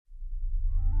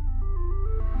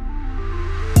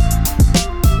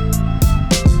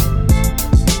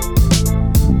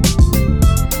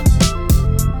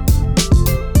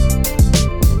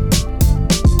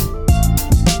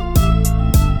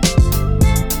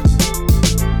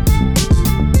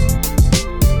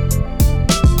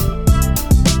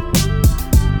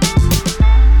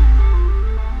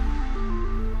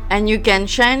And you can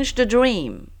change the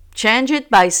dream. Change it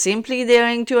by simply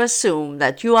daring to assume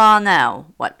that you are now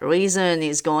what reason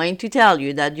is going to tell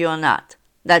you that you're not.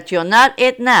 That you're not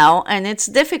it now, and it's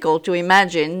difficult to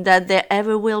imagine that there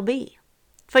ever will be.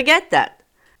 Forget that.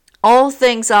 All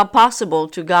things are possible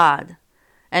to God,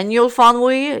 and you'll find who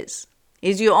He is.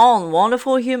 He's your own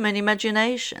wonderful human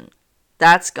imagination.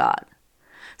 That's God.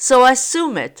 So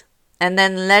assume it, and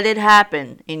then let it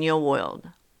happen in your world.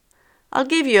 I'll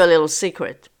give you a little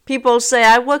secret. People say,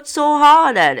 I worked so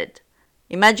hard at it.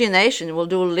 Imagination will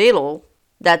do little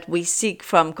that we seek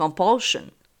from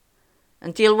compulsion.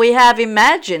 Until we have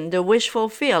imagined the wish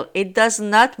fulfilled, it does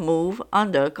not move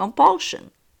under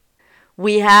compulsion.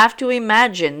 We have to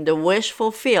imagine the wish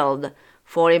fulfilled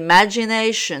for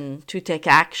imagination to take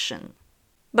action.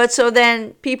 But so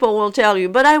then people will tell you,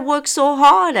 but I worked so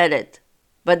hard at it.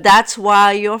 But that's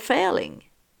why you're failing.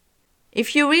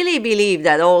 If you really believe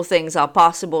that all things are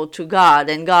possible to God,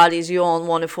 and God is your own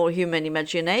wonderful human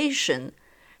imagination,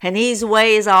 and His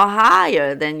ways are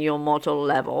higher than your mortal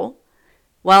level,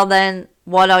 well then,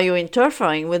 what are you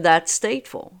interfering with that state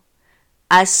for?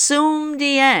 Assume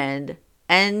the end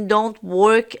and don't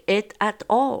work it at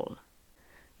all.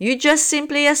 You just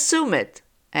simply assume it,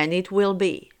 and it will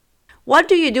be. What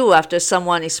do you do after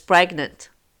someone is pregnant?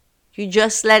 You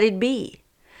just let it be.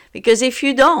 Because if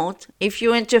you don't, if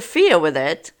you interfere with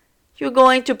it, you're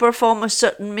going to perform a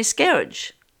certain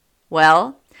miscarriage.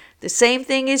 Well, the same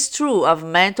thing is true of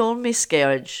mental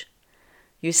miscarriage.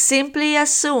 You simply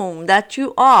assume that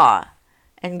you are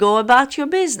and go about your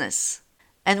business.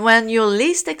 And when you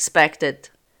least expect it,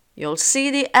 you'll see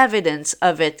the evidence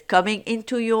of it coming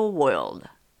into your world.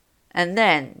 And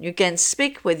then you can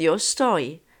speak with your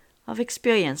story of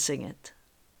experiencing it.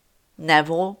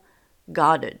 Neville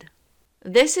Goddard.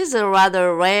 This is a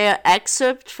rather rare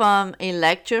excerpt from a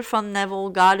lecture from Neville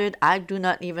Goddard. I do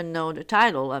not even know the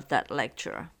title of that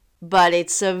lecture. But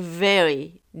it's a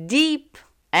very deep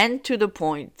and to the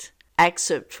point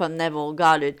excerpt from Neville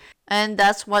Goddard. And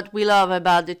that's what we love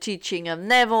about the teaching of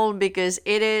Neville, because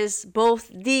it is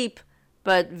both deep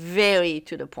but very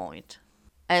to the point.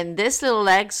 And this little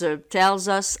excerpt tells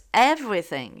us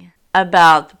everything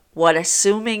about what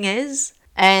assuming is,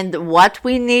 and what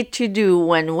we need to do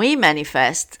when we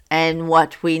manifest, and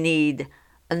what we need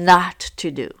not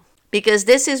to do. Because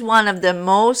this is one of the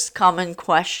most common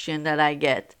questions that I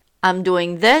get. I'm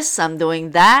doing this, I'm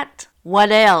doing that. What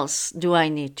else do I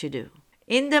need to do?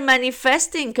 In the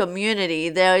manifesting community,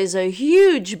 there is a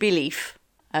huge belief,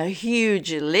 a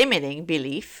huge limiting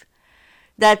belief,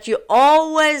 that you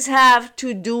always have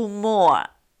to do more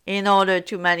in order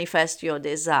to manifest your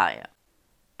desire.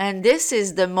 And this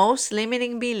is the most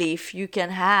limiting belief you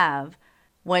can have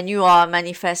when you are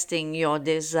manifesting your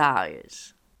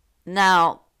desires.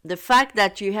 Now, the fact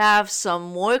that you have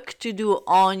some work to do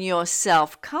on your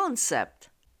self-concept,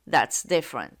 that's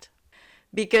different.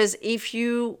 Because if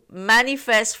you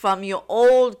manifest from your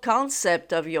old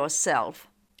concept of yourself,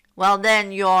 well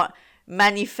then your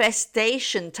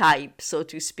manifestation type, so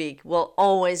to speak, will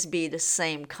always be the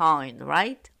same kind,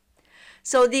 right?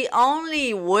 So the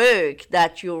only work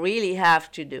that you really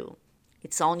have to do,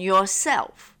 it's on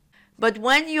yourself. But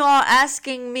when you are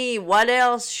asking me what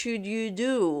else should you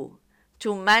do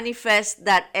to manifest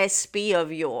that SP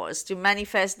of yours, to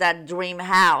manifest that dream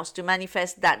house, to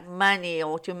manifest that money,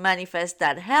 or to manifest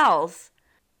that health,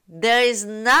 there is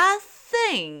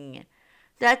nothing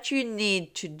that you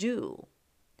need to do.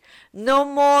 No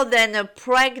more than a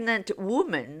pregnant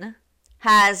woman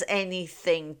has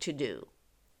anything to do,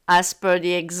 as per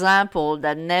the example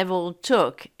that Neville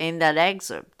took in that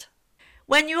excerpt.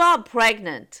 When you are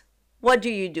pregnant, what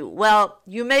do? Well,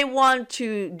 you may want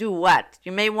to do what?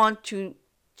 You may want to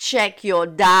check your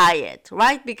diet,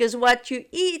 right? Because what you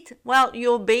eat, well,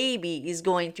 your baby is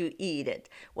going to eat it.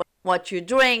 What you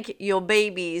drink, your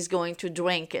baby is going to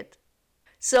drink it.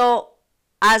 So,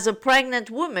 as a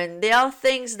pregnant woman, there are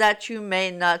things that you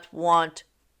may not want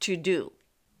to do.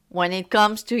 When it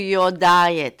comes to your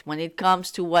diet, when it comes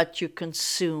to what you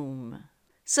consume.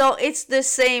 So it's the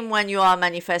same when you are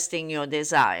manifesting your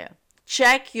desire.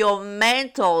 Check your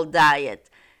mental diet.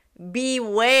 Be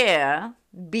aware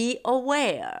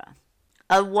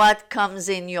of what comes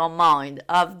in your mind,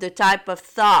 of the type of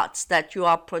thoughts that you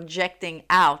are projecting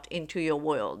out into your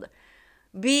world.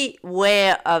 Be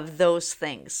aware of those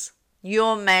things.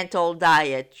 Your mental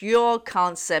diet, your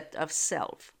concept of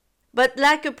self. But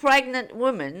like a pregnant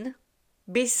woman,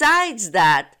 besides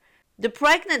that, the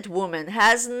pregnant woman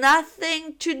has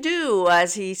nothing to do,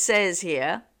 as he says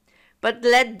here, but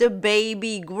let the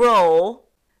baby grow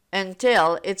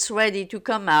until it's ready to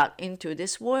come out into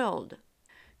this world.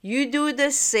 You do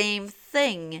the same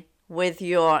thing with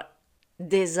your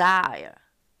desire.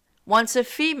 Once a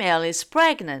female is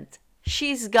pregnant,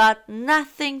 she's got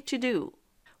nothing to do.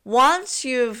 Once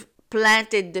you've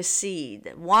planted the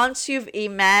seed, once you've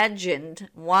imagined,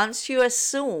 once you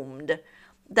assumed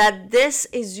that this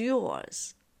is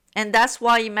yours, and that's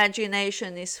why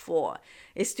imagination is for,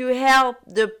 is to help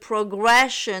the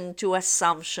progression to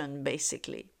assumption,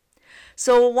 basically.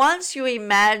 So once you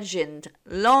imagined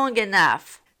long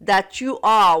enough that you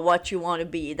are what you want to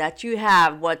be, that you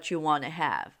have what you want to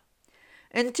have,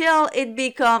 until it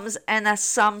becomes an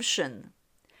assumption,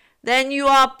 then you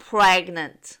are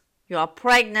pregnant. You are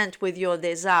pregnant with your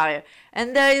desire,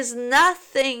 and there is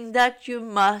nothing that you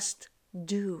must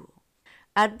do.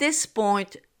 At this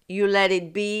point, you let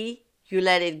it be, you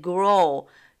let it grow,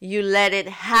 you let it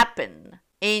happen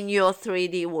in your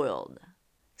 3D world.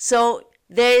 So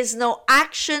there is no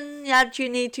action that you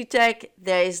need to take.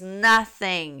 There is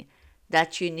nothing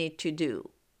that you need to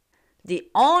do. The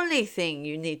only thing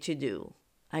you need to do,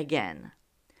 again,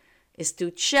 is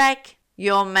to check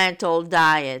your mental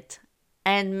diet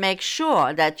and make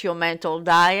sure that your mental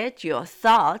diet, your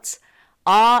thoughts,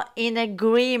 are in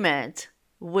agreement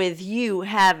with you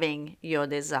having your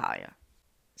desire.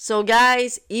 So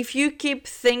guys, if you keep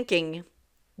thinking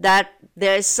that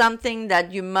there is something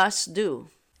that you must do,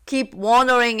 keep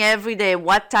wondering every day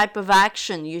what type of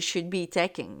action you should be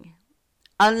taking.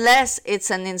 Unless it's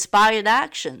an inspired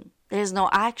action, there's no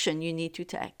action you need to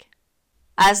take.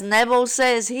 As Neville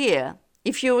says here,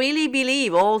 if you really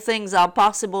believe all things are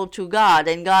possible to God,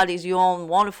 and God is your own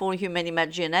wonderful human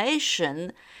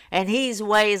imagination, and His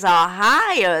ways are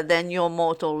higher than your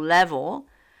mortal level,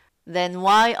 then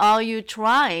why are you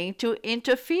trying to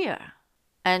interfere?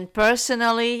 And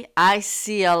personally, I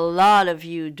see a lot of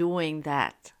you doing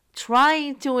that,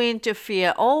 trying to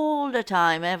interfere all the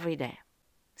time, every day.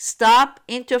 Stop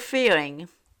interfering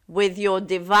with your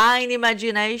divine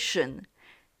imagination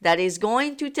that is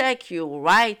going to take you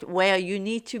right where you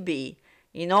need to be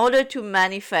in order to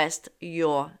manifest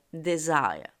your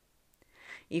desire.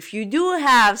 If you do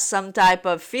have some type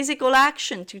of physical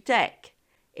action to take,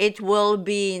 it will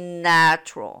be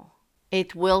natural.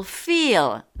 It will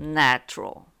feel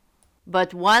natural.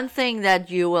 But one thing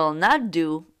that you will not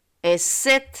do is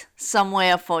sit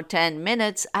somewhere for 10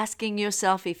 minutes asking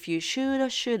yourself if you should or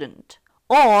shouldn't,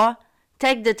 or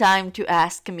take the time to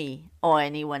ask me or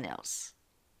anyone else.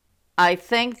 I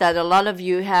think that a lot of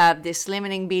you have this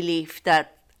limiting belief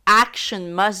that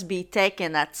action must be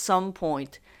taken at some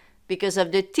point because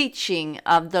of the teaching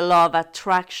of the law of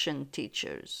attraction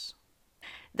teachers.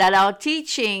 That are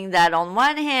teaching that on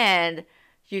one hand,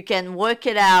 you can work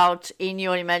it out in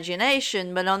your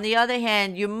imagination, but on the other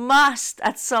hand, you must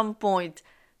at some point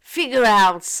figure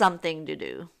out something to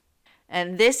do.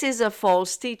 And this is a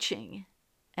false teaching.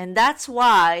 And that's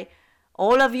why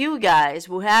all of you guys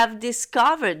who have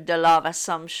discovered the law of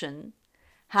assumption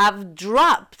have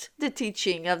dropped the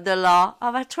teaching of the law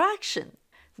of attraction,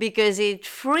 because it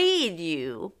freed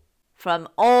you from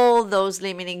all those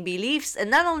limiting beliefs,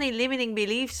 and not only limiting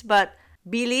beliefs, but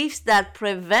beliefs that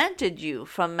prevented you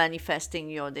from manifesting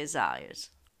your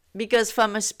desires. Because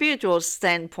from a spiritual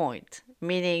standpoint,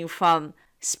 meaning from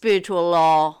spiritual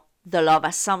law, the law of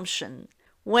assumption,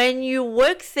 when you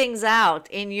work things out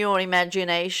in your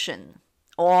imagination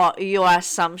or your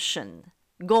assumption,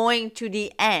 going to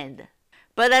the end,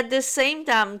 but at the same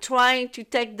time trying to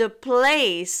take the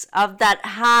place of that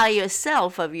higher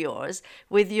self of yours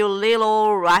with your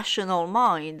little rational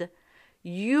mind,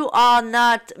 you are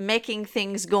not making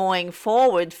things going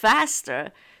forward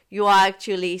faster. You are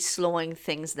actually slowing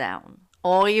things down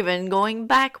or even going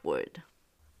backward.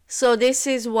 So this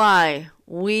is why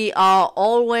we are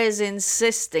always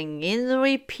insisting in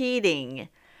repeating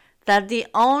that the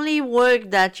only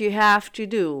work that you have to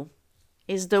do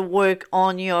is the work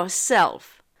on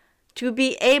yourself, to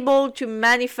be able to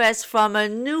manifest from a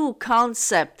new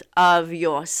concept of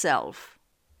yourself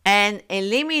and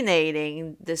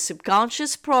eliminating the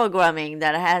subconscious programming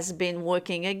that has been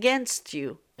working against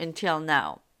you until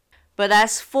now. But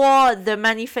as for the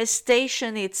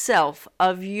manifestation itself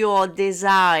of your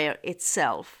desire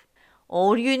itself,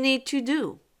 all you need to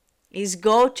do is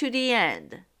go to the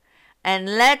end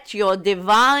and let your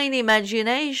divine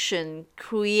imagination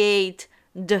create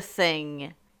the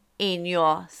thing in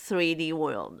your 3D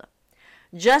world.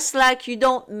 Just like you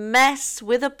don't mess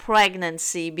with a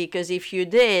pregnancy, because if you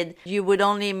did, you would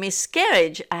only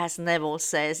miscarriage, as Neville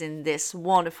says in this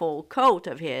wonderful quote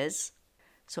of his.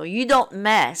 So you don't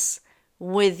mess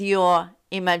with your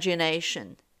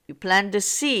imagination. You plant the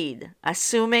seed,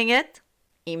 assuming it,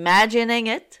 imagining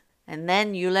it, and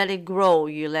then you let it grow,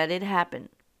 you let it happen.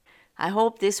 I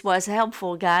hope this was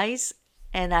helpful, guys.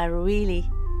 and I really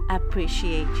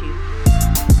appreciate you.